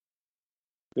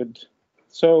Good.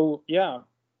 So, yeah.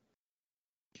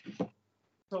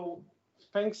 So,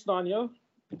 thanks, Daniel.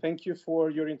 Thank you for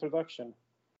your introduction.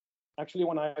 Actually,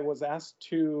 when I was asked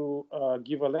to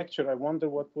give a lecture, I wonder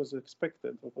what was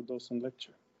expected of a docent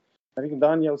lecture. I think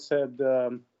Daniel said,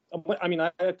 I mean,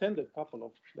 I attended a couple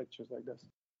of lectures like this,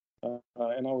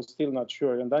 and I was still not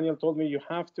sure. And Daniel told me you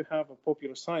have to have a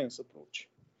popular science approach.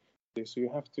 So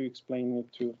you have to explain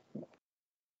it to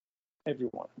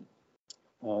everyone,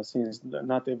 since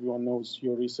not everyone knows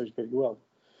your research very well.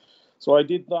 So I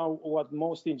did now what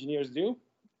most engineers do.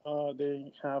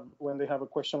 When they have a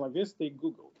question like this, they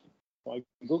Googled. So I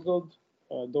Googled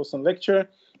docent lecture.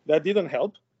 That didn't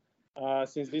help,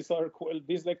 since these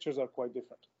lectures are quite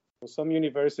different. So some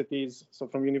universities, so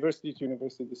from university to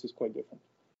university, this is quite different.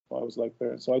 So I was like,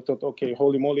 so I thought, okay,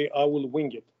 holy moly, I will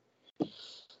wing it.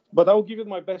 But I will give it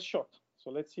my best shot.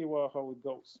 So let's see how it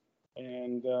goes.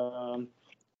 And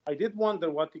I did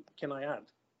wonder what can I add.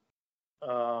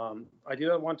 I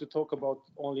didn't want to talk about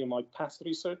only my past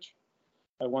research.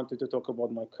 I wanted to talk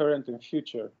about my current and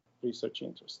future research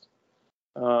interest.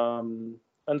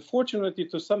 Unfortunately,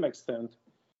 to some extent,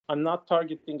 I'm not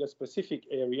targeting a specific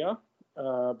area,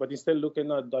 but instead looking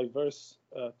at diverse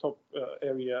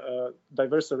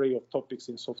diverse array of topics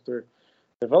in software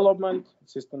development,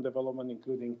 system development,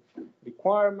 including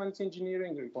requirements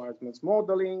engineering, requirements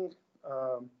modeling,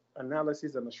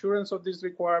 analysis and assurance of these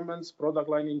requirements, product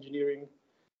line engineering,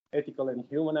 ethical and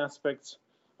human aspects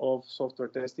of software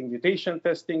testing, mutation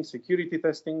testing, security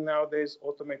testing nowadays,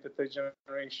 automated test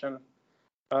generation,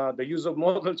 the use of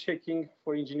model checking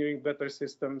for engineering better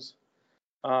systems.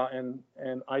 And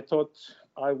I thought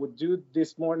I would do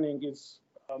this morning is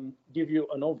give you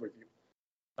an overview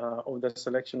of the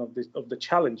selection of the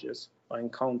challenges I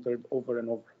encountered over and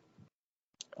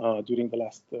over during the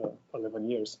last 11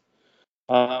 years.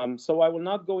 So I will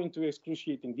not go into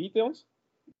excruciating details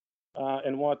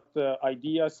and what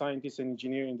ideas scientists and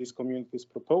engineers in these communities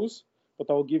propose, but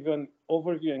I will give you an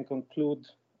overview and conclude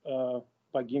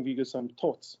by giving you some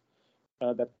thoughts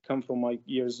that come from my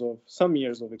some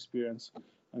years of experience.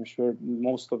 I'm sure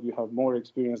most of you have more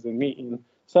experience than me in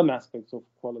some aspects of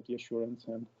quality assurance,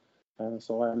 and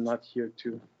so I'm not here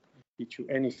to teach you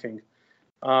anything.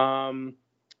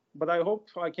 But I hope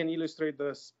I can illustrate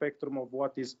the spectrum of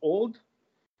what is old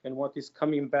and what is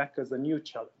coming back as a new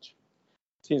challenge,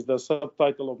 since the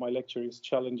subtitle of my lecture is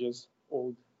Challenges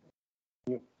Old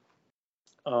and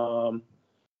New.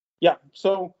 Yeah,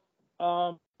 so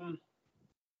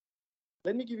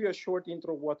let me give you a short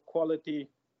intro of what quality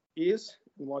is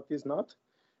and what is not,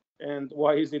 and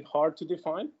why is it hard to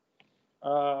define,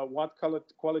 what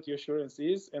quality assurance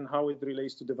is, and how it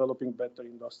relates to developing better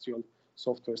industrial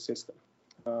software system.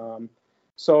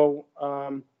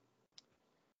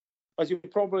 As you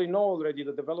probably know already,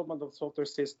 the development of software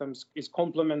systems is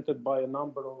complemented by a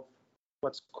number of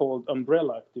what's called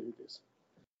umbrella activities.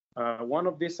 One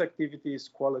of these activities is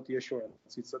quality assurance.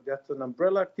 That's an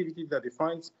umbrella activity that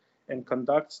defines and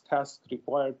conducts tasks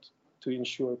required to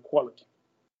ensure quality.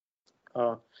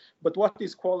 But what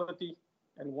is quality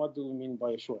and what do we mean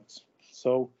by assurance?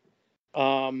 So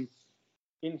in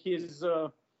his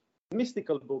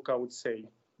mystical book, I would say,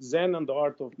 Zen and the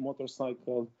Art of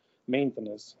Motorcycle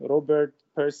Maintenance, Robert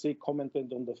Pirsig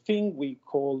commented on the thing we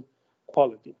call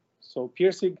quality. So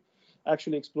Pirsig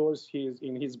actually explores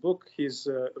in his book,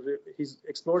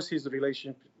 explores his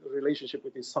relationship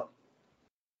with his son,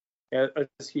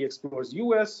 as he explores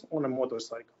US on a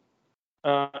motorcycle.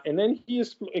 And then he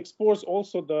explores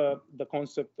also the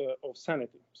concept of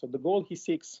sanity. So the goal he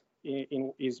seeks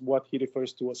is what he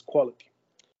refers to as quality.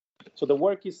 So the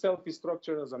work itself is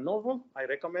structured as a novel. I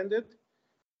recommend it,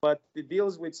 but it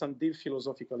deals with some deep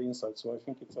philosophical insights. So I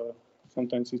think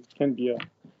sometimes it can be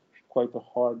quite a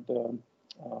hard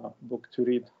book to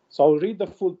read. So I'll read the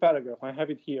full paragraph. I have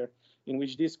it here, in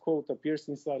which this quote appears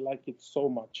since I like it so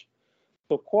much.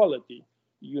 So quality,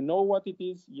 you know what it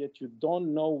is, yet you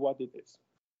don't know what it is.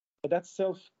 But that's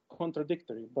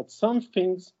self-contradictory. But some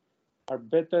things are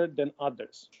better than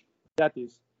others. That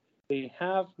is, they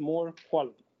have more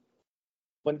quality.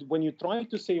 When you try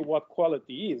to say what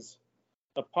quality is,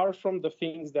 apart from the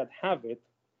things that have it,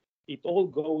 it all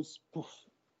goes poof.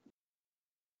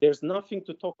 There's nothing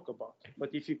to talk about.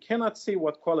 But if you cannot say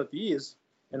what quality is,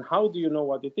 and how do you know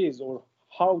what it is, or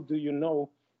how do you know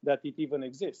that it even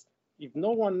exists? If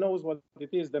no one knows what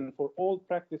it is, then for all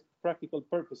practical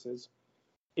purposes,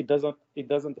 it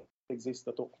doesn't exist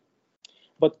at all.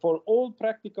 But for all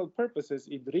practical purposes,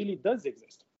 it really does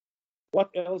exist.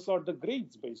 What else are the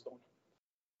grades based on?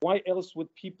 Why else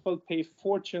would people pay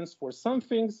fortunes for some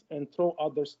things and throw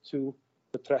others to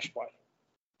the trash pile?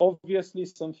 Obviously,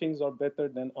 some things are better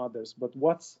than others, but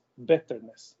what's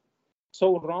betterness?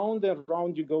 So round and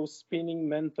round you go, spinning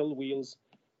mental wheels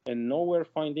and nowhere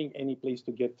finding any place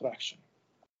to get traction.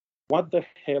 What the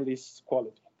hell is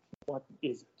quality? What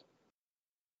is it?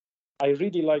 I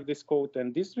really like this quote,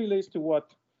 and this relates to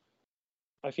what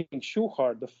I think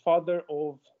Schuhart, the father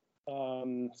of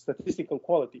statistical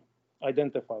quality,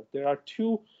 identified. There are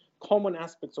two common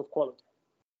aspects of quality.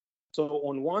 So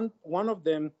on one of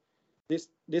them,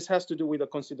 this has to do with the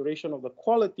consideration of the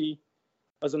quality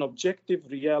as an objective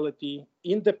reality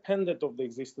independent of the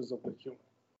existence of the human.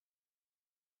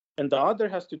 And the other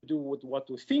has to do with what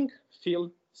we think,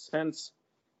 feel, sense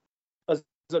as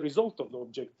a result of the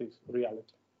objective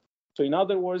reality. So in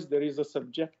other words, there is a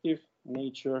subjective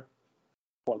nature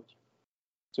quality.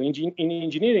 So in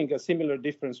engineering, a similar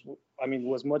difference,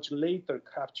 was much later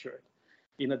captured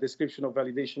in a description of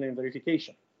validation and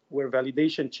verification, where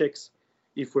validation checks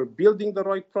if we're building the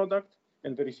right product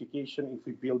and verification if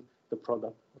we build the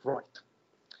product right.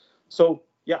 So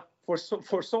yeah, for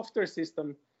software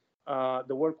system,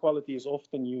 the word quality is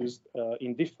often used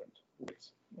in different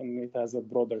ways, and it has a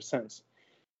broader sense,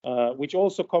 which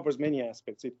also covers many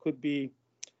aspects. It could be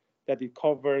that it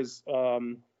covers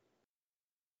the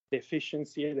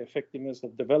efficiency, the effectiveness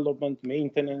of development,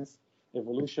 maintenance,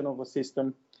 evolution of a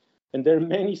system. And there are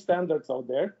many standards out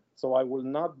there, so I will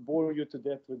not bore you to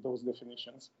death with those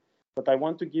definitions. But I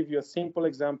want to give you a simple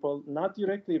example, not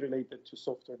directly related to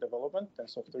software development and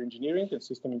software engineering and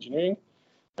system engineering,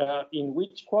 in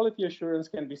which quality assurance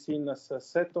can be seen as a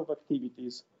set of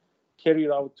activities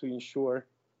carried out to ensure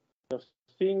the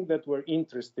thing that we're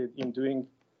interested in doing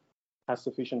has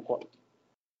sufficient quality.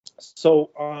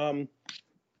 So,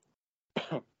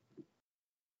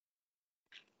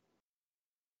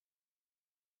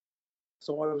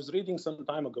 so I was reading some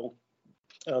time ago,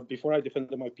 before I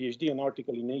defended my PhD, an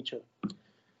article in Nature.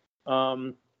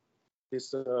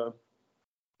 This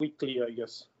weekly, I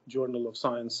guess, journal of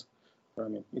science.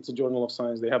 It's a journal of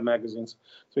science. They have magazines.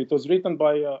 So it was written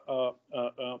by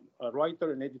a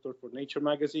writer and editor for Nature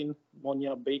magazine,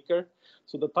 Monia Baker.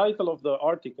 So the title of the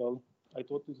article, I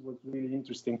thought this was really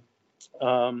interesting.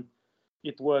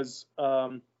 It was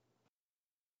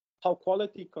how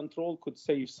quality control could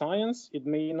save science. It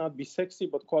may not be sexy,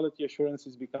 but quality assurance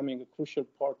is becoming a crucial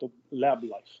part of lab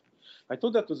life. I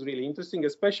thought that was really interesting,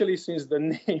 especially since the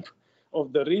name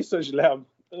of the research lab,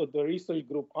 the research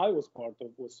group I was part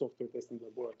of, was Software Testing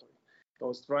Laboratory. I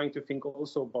was trying to think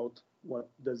also about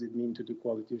what does it mean to do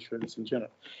quality assurance in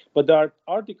general. But the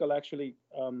article actually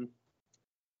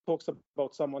talks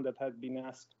about someone that had been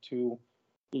asked to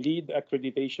lead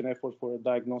accreditation effort for a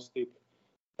diagnostic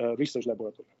research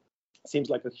laboratory.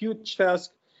 Seems like a huge task.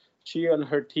 She and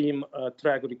her team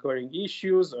track recurring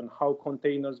issues and how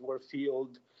containers were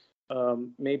filled,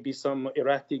 maybe some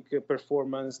erratic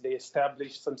performance. They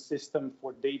established some system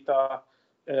for data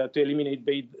to eliminate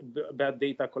bad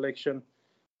data collection.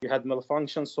 You had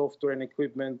malfunction software and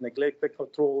equipment, neglected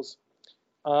controls.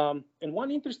 And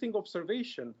one interesting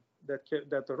observation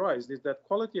that arises is that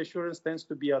quality assurance tends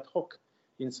to be ad hoc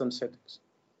in some settings.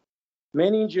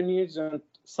 Many engineers and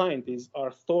scientists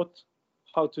are taught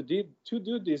how to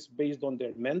do this based on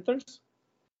their mentors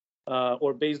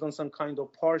or based on some kind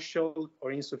of partial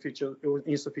or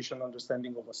insufficient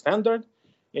understanding of a standard,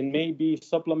 and maybe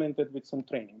supplemented with some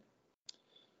training.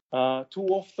 Too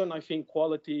often, I think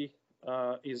quality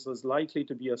is as likely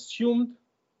to be assumed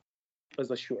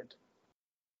as assured.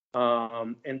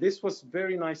 And this was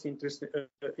very nice,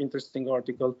 interesting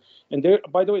article. And there,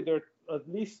 by the way, there are at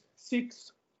least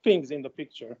 6 things in the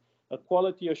picture a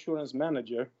quality assurance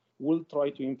manager will try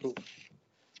to improve.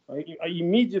 I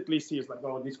immediately see it's like,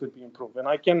 oh, this could be improved. And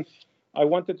I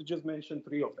wanted to just mention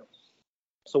 3 of them.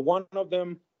 So one of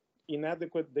them,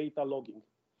 inadequate data logging.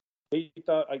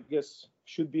 Data, I guess,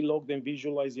 should be logged and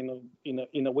visualized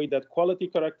in a way that quality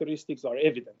characteristics are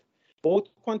evident, both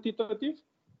quantitative,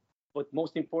 but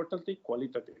most importantly,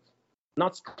 qualitative.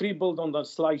 Not scribbled on the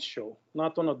slideshow,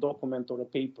 not on a document or a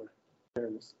paper.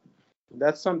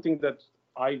 That's something that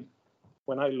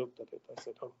when I looked at it, I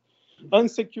said, oh,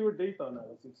 unsecure data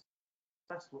analysis.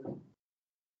 That's what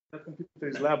that computer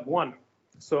is lab 1.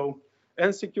 So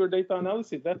unsecure data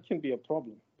analysis, that can be a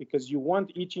problem because you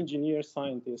want each engineer,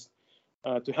 scientist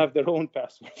to have their own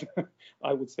password,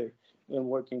 I would say, when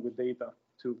working with data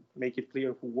to make it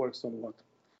clear who works on what.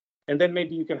 And then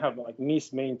maybe you can have like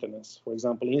maintenance. For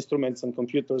example, instruments and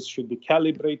computers should be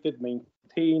calibrated,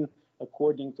 maintained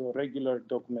according to a regular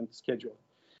document schedule.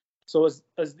 So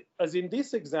as in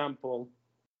this example,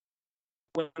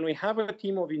 when we have a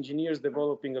team of engineers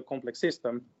developing a complex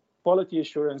system, quality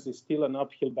assurance is still an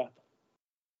uphill battle.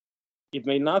 It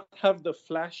may not have the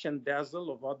flash and dazzle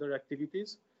of other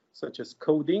activities, such as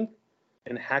coding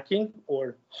and hacking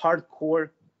or hardcore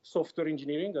software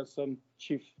engineering, as some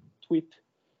chief tweet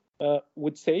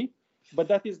would say, but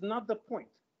that is not the point.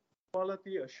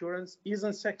 Quality assurance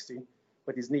isn't sexy,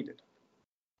 but is needed.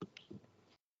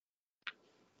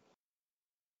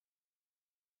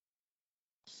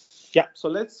 Yeah, so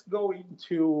let's go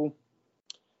into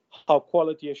how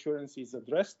quality assurance is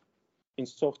addressed in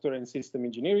software and system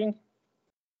engineering.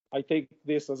 I take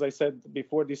this, as I said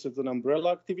before, this is an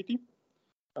umbrella activity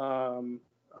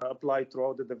applied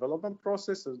throughout the development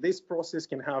process. So this process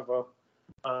can have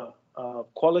a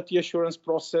quality assurance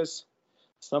process,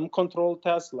 some control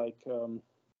tasks like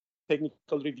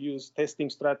technical reviews, testing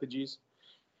strategies.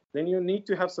 Then you need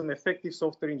to have some effective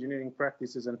software engineering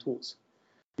practices and tools.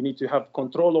 You need to have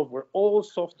control over all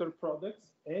software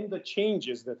products and the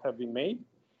changes that have been made,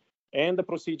 and the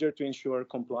procedure to ensure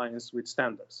compliance with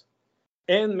standards.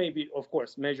 And maybe, of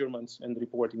course, measurements and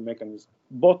reporting mechanisms.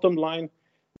 Bottom line,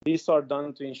 these are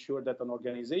done to ensure that an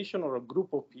organization or a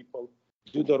group of people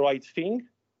do the right thing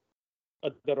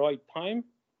at the right time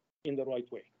in the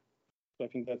right way. So I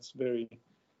think that's very,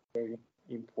 very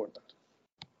important.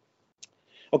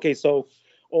 Okay, so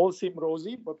all seem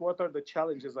rosy, but what are the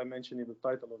challenges I mentioned in the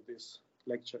title of this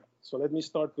lecture? So let me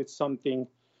start with something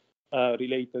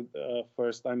related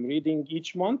first. I'm reading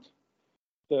each month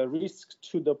the Risk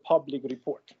to the Public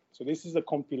report. So this is a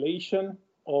compilation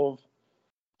of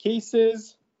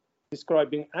cases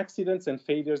describing accidents and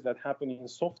failures that happen in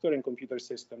software and computer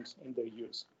systems and their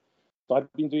use. So I've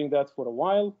been doing that for a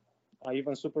while. I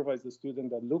even supervised a student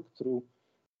that looked through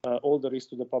all the Risk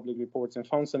to the Public reports and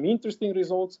found some interesting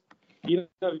results, even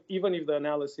if the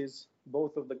analysis,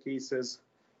 both of the cases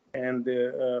and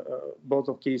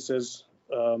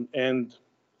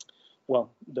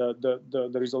well,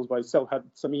 the results by itself had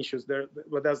some issues there,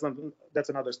 but that's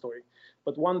another story.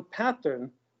 But one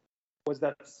pattern was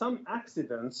that some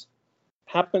accidents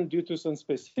happened due to some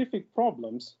specific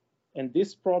problems, and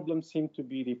these problems seem to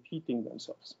be repeating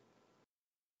themselves.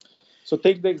 So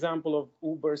take the example of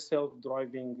Uber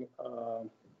self-driving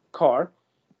car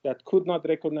that could not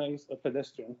recognize a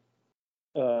pedestrian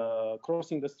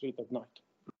crossing the street at night.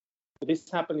 This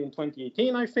happened in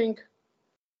 2018, I think.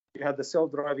 You had the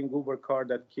self-driving Uber car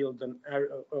that killed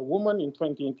a woman in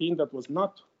 2018 that was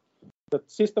not, the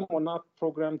system was not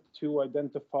programmed to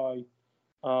identify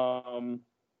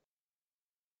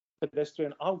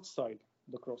pedestrian outside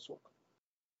the crosswalk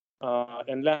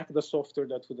and lacked the software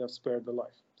that would have spared the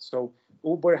life. So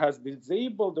Uber has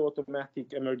disabled the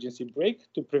automatic emergency brake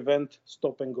to prevent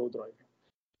stop-and-go driving,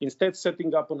 instead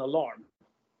setting up an alarm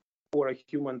for a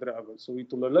human driver. So it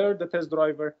will alert the test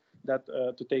driver that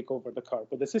to take over the car.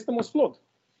 But the system was flawed.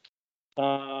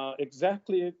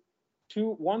 Exactly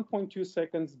 1.2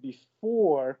 seconds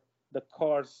before the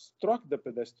car struck the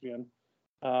pedestrian,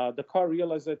 the car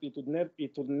realized that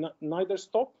it would neither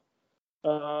stop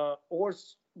or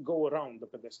go around the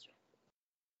pedestrian.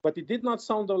 But it did not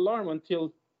sound the alarm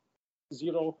until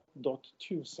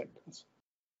 0.2 seconds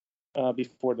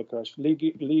before the crash.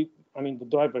 I mean, the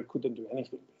driver couldn't do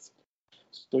anything, basically.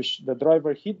 So the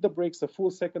driver hit the brakes a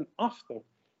full second after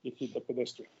it hit the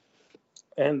pedestrian.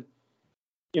 And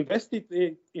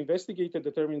investigator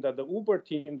determined that the Uber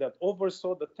team that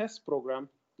oversaw the test program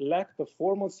lacked a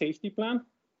formal safety plan,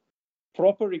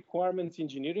 proper requirements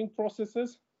engineering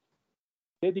processes,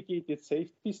 dedicated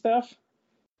safety staff,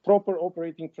 proper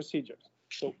operating procedures.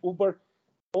 So Uber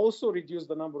also reduced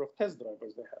the number of test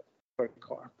drivers they had per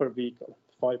car, per vehicle,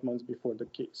 5 months before the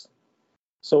case.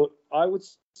 So I would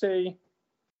say,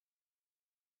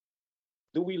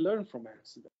 do we learn from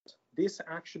accidents? This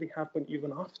actually happened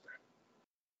even after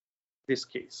this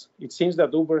case. It seems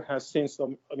that Uber has since,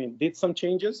 did some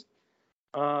changes,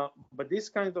 but this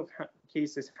kind of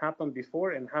cases happened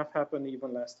before and have happened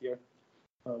even last year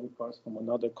with cars from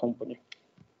another company.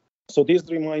 So this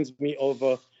reminds me of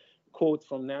a quote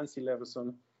from Nancy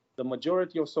Leveson: "The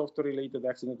majority of software-related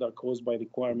accidents are caused by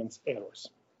requirements errors."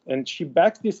 And she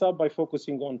backs this up by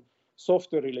focusing on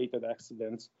software-related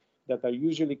accidents that are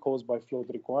usually caused by flawed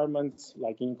requirements,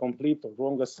 like incomplete or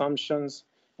wrong assumptions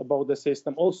about the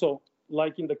system. Also,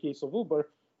 like in the case of Uber,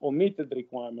 omitted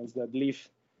requirements that leave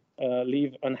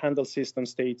unhandled system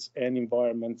states and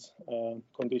environment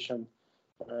condition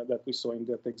that we saw in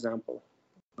that example.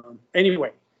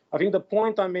 Anyway, I think the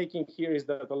point I'm making here is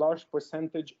that a large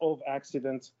percentage of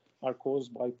accidents are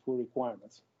caused by poor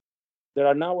requirements. There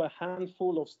are now a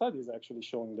handful of studies actually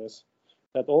showing this,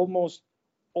 that almost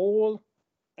all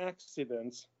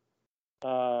accidents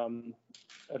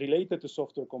related to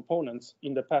software components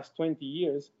in the past 20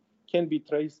 years can be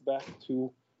traced back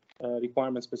to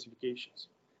requirement specifications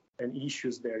and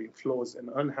issues there in flows and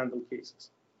unhandled cases.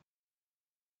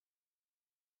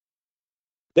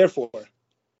 Therefore,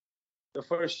 the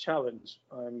first challenge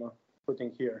I'm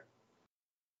putting here,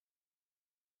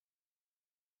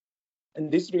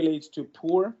 and this relates to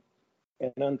poor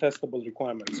and untestable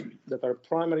requirements that are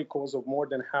primary cause of more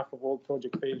than half of all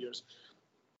project failures,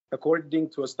 according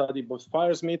to a study by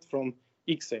Firesmith from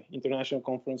ICSE, International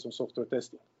Conference on Software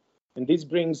Testing. And this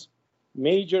brings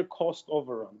major cost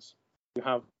overruns. You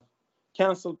have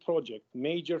canceled project,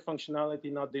 major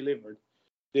functionality not delivered,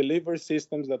 deliver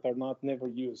systems that are not never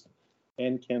used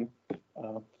and can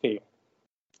fail.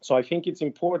 So I think it's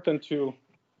important to,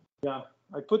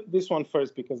 I put this one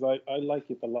first because I like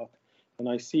it a lot and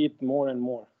I see it more and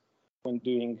more when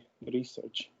doing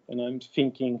research. And I'm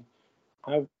thinking,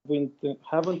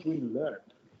 haven't we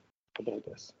learned about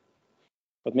this?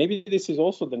 But maybe this is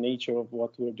also the nature of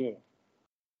what we're doing.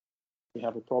 We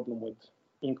have a problem with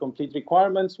incomplete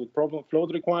requirements, with problem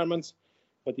flowed requirements,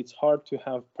 but it's hard to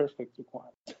have perfect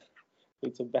requirements.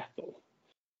 It's a battle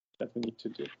that we need to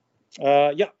do.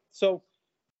 So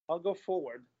I'll go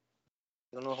forward.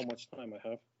 I don't know how much time I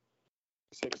have.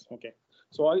 6, okay.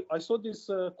 So I saw this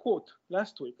quote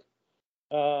last week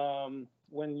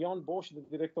when Jan Bosch, the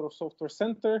director of Software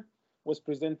Center, was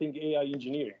presenting AI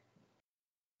engineering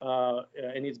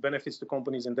and its benefits to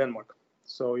companies in Denmark.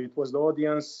 So it was the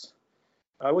audience.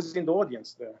 I was in the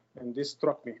audience there, and this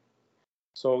struck me.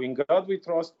 So in God we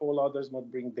trust, all others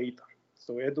must bring data.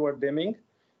 So Edward Deming,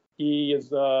 he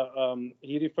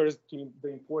refers to the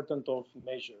importance of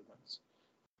measurements,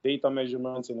 data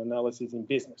measurements and analysis in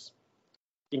business.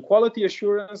 In quality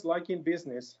assurance, like in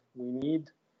business, we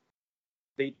need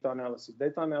data analysis.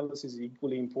 Data analysis is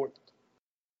equally important.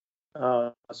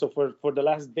 So for the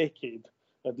last decade,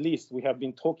 at least, we have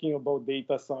been talking about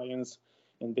data science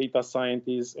and data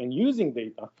scientists and using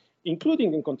data,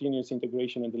 including in continuous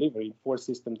integration and delivery for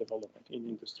system development in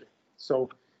industry. So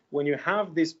when you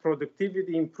have these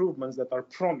productivity improvements that are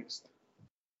promised,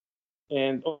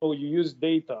 and you use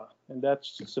data and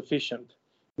that's sufficient,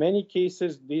 many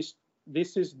cases this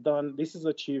is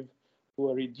achieved to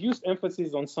a reduced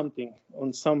emphasis on something,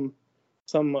 on some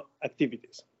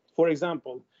activities. For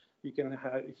example, you can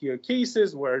hear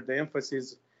cases where there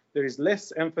is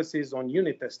less emphasis on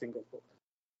unit testing of code.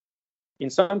 In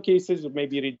some cases, it may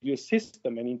be reduced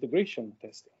system and integration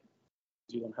testing.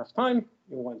 You don't have time.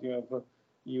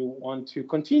 You want to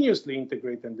continuously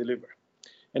integrate and deliver.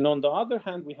 And on the other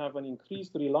hand, we have an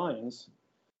increased reliance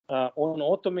on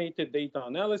automated data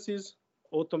analysis,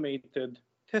 automated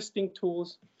testing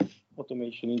tools,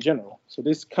 automation in general. So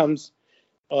this comes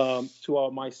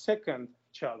to my second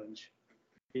challenge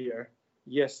here.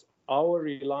 Yes, our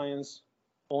reliance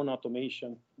on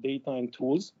automation, data, and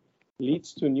tools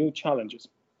leads to new challenges.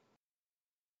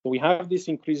 So we have this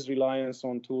increased reliance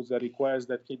on tools that requires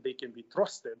that they can be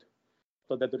trusted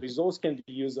so that the results can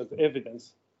be used as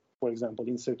evidence, for example,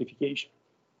 in certification.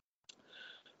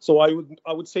 So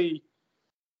I would say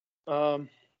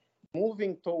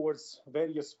moving towards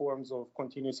various forms of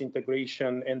continuous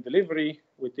integration and delivery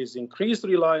with this increased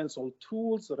reliance on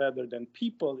tools rather than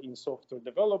people in software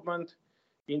development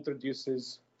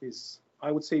introduces this,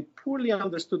 I would say, poorly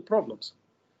understood problems.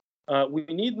 We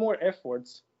need more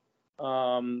efforts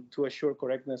to assure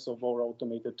correctness of our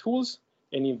automated tools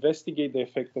and investigate the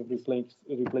effect of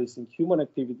replacing human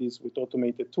activities with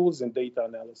automated tools and data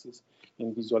analysis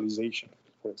and visualization,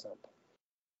 for example.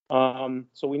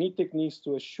 So we need techniques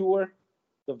to assure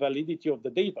the validity of the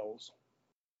data also,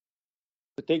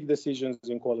 to take decisions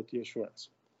in quality assurance.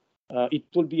 It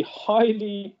will be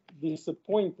highly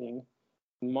disappointing,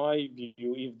 in my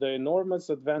view, if the enormous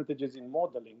advantages in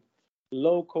modeling,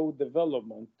 low-code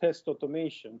development, test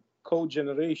automation, code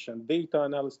generation, data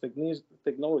analysis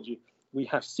technology we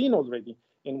have seen already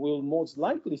and will most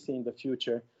likely see in the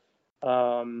future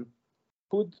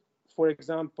could, for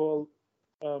example,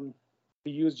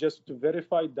 be used just to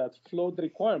verify that flawed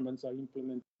requirements are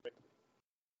implemented correctly.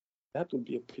 That would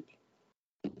be a pity.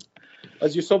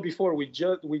 As you saw before, we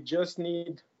just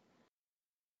need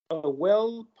a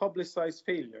well-publicized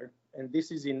failure, and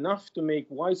this is enough to make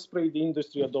widespread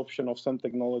industry adoption of some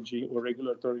technology or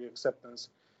regulatory acceptance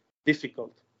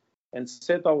difficult and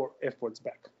set our efforts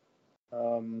back.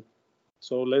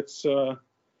 So let's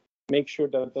make sure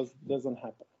that doesn't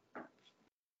happen.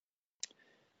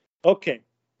 Okay.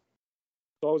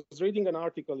 So I was reading an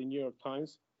article in New York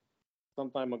Times some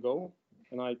time ago,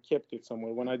 and I kept it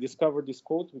somewhere when I discovered this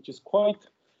quote, which is quite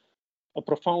a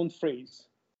profound phrase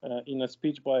in a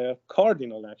speech by a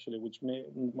cardinal, actually, which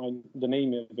the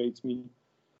name evades me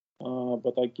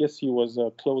but I guess he was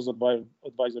a close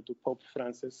advisor to Pope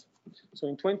Francis. So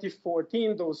in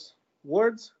 2014, those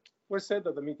words were said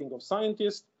at the meeting of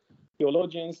scientists,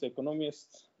 theologians,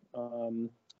 economists.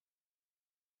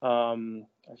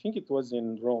 I think it was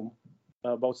in Rome,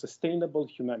 about sustainable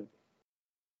humanity,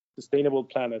 sustainable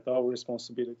planet, our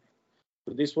responsibility.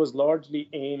 So this was largely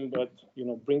aimed at,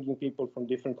 bringing people from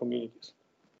different communities.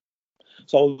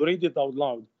 So I'll read it out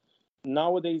loud.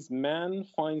 Nowadays, man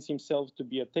finds himself to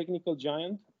be a technical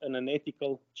giant and an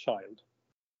ethical child.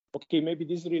 Okay, maybe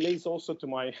this relates also to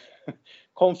my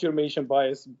confirmation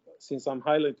bias, since I'm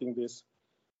highlighting this,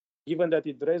 given that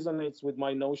it resonates with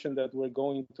my notion that we're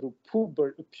going through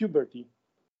puberty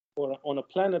or on a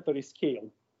planetary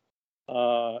scale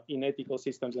in ethical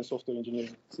systems and software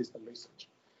engineering system research.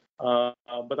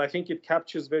 But I think it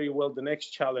captures very well the next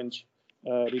challenge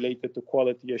related to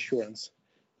quality assurance.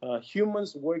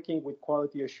 Humans working with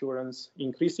quality assurance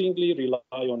increasingly rely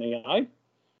on AI,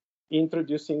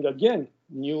 introducing, again,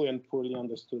 new and poorly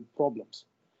understood problems.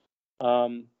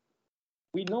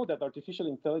 We know that artificial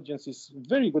intelligence is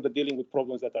very good at dealing with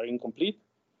problems that are incomplete.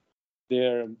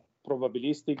 They're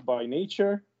probabilistic by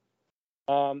nature,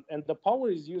 and the power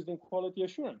is used in quality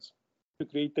assurance to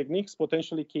create techniques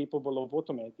potentially capable of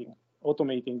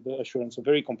automating the assurance of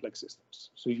very complex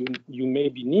systems. So you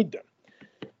maybe need them.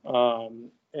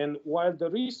 And while the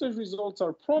research results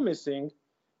are promising,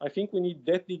 I think we need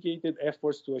dedicated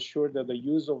efforts to assure that the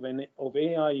use of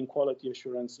AI in quality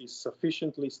assurance is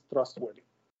sufficiently trustworthy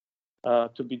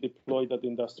to be deployed at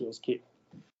industrial scale.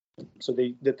 So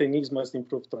the techniques must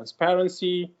improve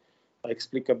transparency,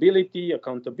 explicability,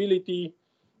 accountability,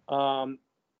 and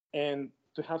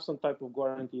to have some type of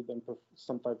guaranteed and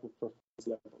some type of performance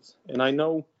levels. And I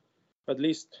know at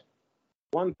least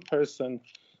one person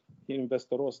here in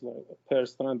Västerås, Per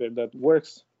Strandberg, that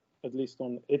works at least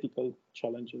on ethical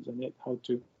challenges and how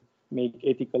to make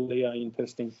ethical AI in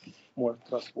testing more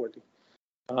trustworthy.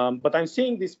 But I'm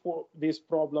seeing this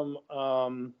problem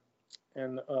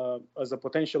as a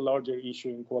potential larger issue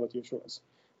in quality assurance.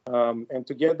 And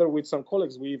together with some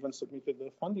colleagues, we even submitted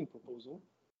a funding proposal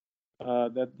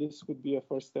that this would be a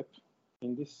first step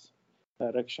in this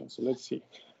direction. So let's see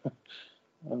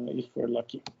if we're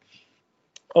lucky.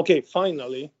 Okay,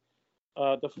 finally,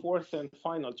 the fourth and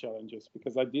final challenges,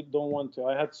 because I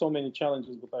had so many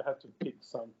challenges, but I had to pick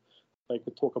some I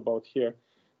could talk about here.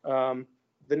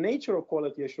 The nature of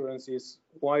quality assurance is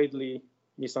widely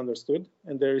misunderstood,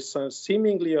 and there is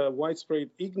seemingly a widespread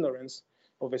ignorance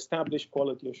of established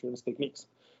quality assurance techniques.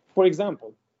 For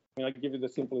example, I'll give you the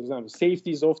simple example.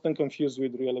 Safety is often confused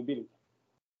with reliability.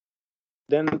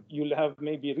 Then you'll have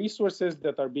maybe resources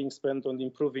that are being spent on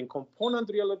improving component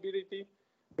reliability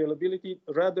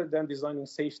rather than designing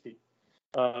safety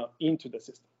into the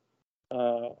system.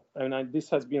 And this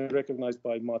has been recognized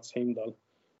by Mats Heimdal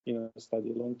in a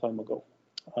study a long time ago.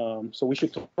 So we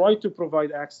should try to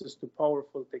provide access to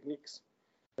powerful techniques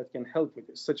that can help with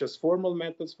this, such as formal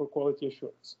methods for quality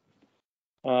assurance.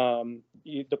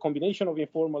 The combination of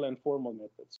informal and formal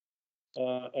methods.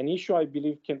 An issue I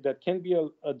believe that can be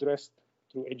addressed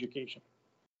through education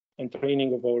and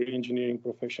training of our engineering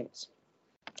professionals.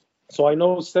 So I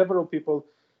know several people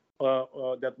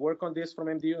that work on this from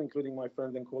MDU, including my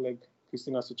friend and colleague,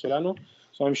 Cristina Sucerano.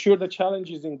 So I'm sure the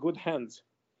challenge is in good hands,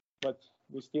 but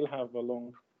we still have a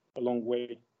long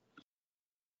way.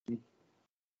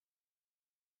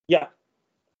 Yeah,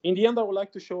 in the end, I would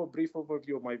like to show a brief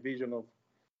overview of my vision of,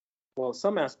 well,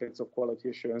 some aspects of quality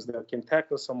assurance that can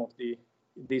tackle some of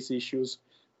these issues.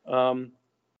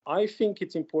 I think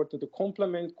it's important to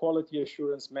complement quality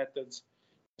assurance methods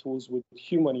tools with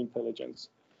human intelligence,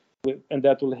 and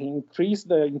that will increase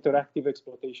the interactive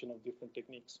exploitation of different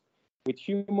techniques. With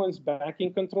humans back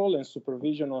in control and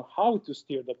supervision on how to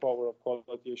steer the power of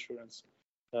quality assurance,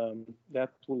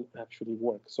 that will actually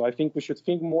work. So I think we should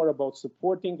think more about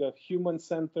supporting a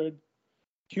human-centered,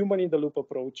 human-in-the-loop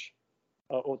approach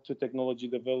to technology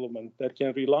development that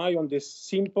can rely on this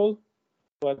simple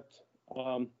but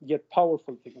yet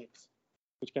powerful techniques,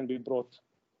 which can be brought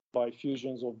by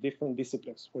fusions of different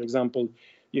disciplines. For example,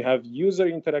 you have user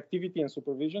interactivity and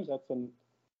supervision. That's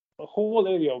a whole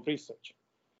area of research.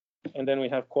 And then we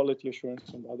have quality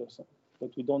assurance on the other side,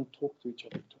 but we don't talk to each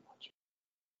other too much.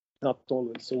 Not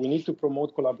always. So we need to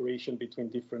promote collaboration between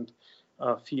different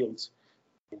fields.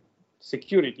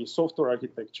 Security, software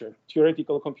architecture,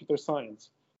 theoretical computer science,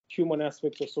 human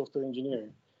aspects of software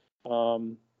engineering,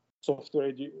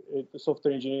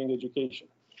 software engineering education.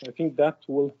 I think that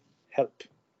will help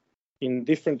in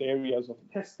different areas of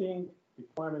testing,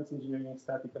 requirements engineering,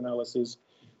 static analysis,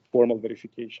 formal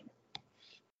verification.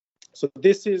 So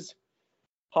this is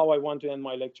how I want to end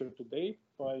my lecture today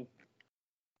by,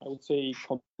 I would say,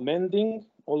 commending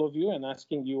all of you and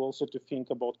asking you also to think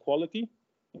about quality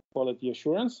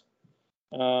assurance,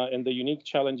 and the unique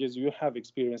challenges you have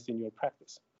experienced in your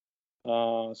practice.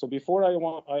 So before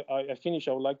I finish,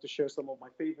 I would like to share some of my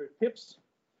favorite tips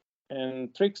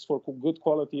and tricks for good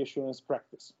quality assurance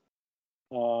practice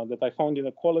that I found in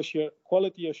a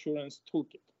quality assurance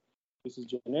toolkit. This is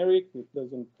generic. It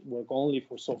doesn't work only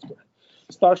for software.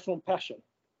 It starts from passion.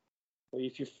 So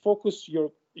if you focus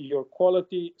your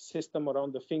quality system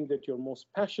around the thing that you're most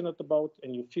passionate about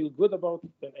and you feel good about,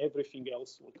 then everything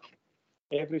else will come.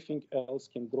 Everything else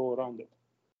can grow around it.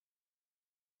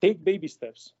 Take baby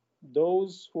steps.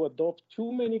 Those who adopt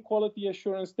too many quality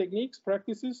assurance techniques,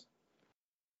 practices,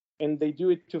 and they do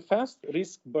it too fast,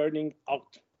 risk burning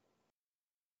out.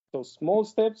 So small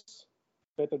steps,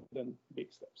 better than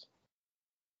big steps.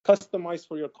 Customize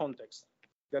for your context.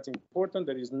 That's important.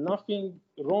 There is nothing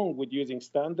wrong with using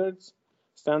standards,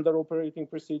 standard operating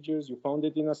procedures. You found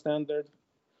it in a standard.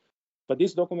 But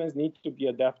these documents need to be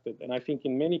adapted. And I think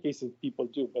in many cases people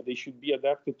do, but they should be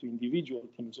adapted to individual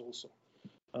teams also.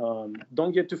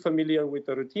 Don't get too familiar with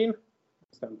the routine.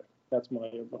 Standard. That's my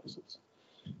advice.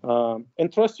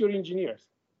 And trust your engineers.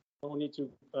 I don't need to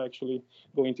actually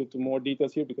go into more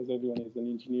details here because everyone is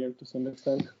an engineer to some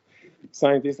extent,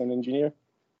 scientist and engineer.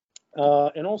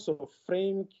 And also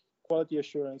frame quality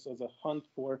assurance as a hunt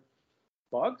for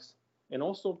bugs and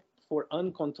also for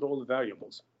uncontrolled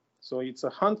variables. So it's a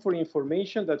hunt for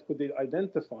information that could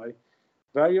identify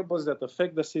variables that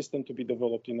affect the system to be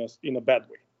developed in a bad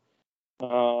way.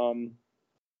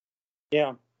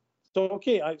 Yeah. So,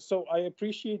 okay. So I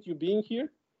appreciate you being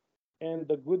here and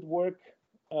the good work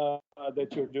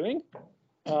that you're doing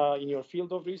in your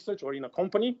field of research or in a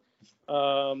company.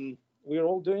 We're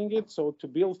all doing it. So to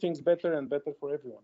build things better and better for everyone.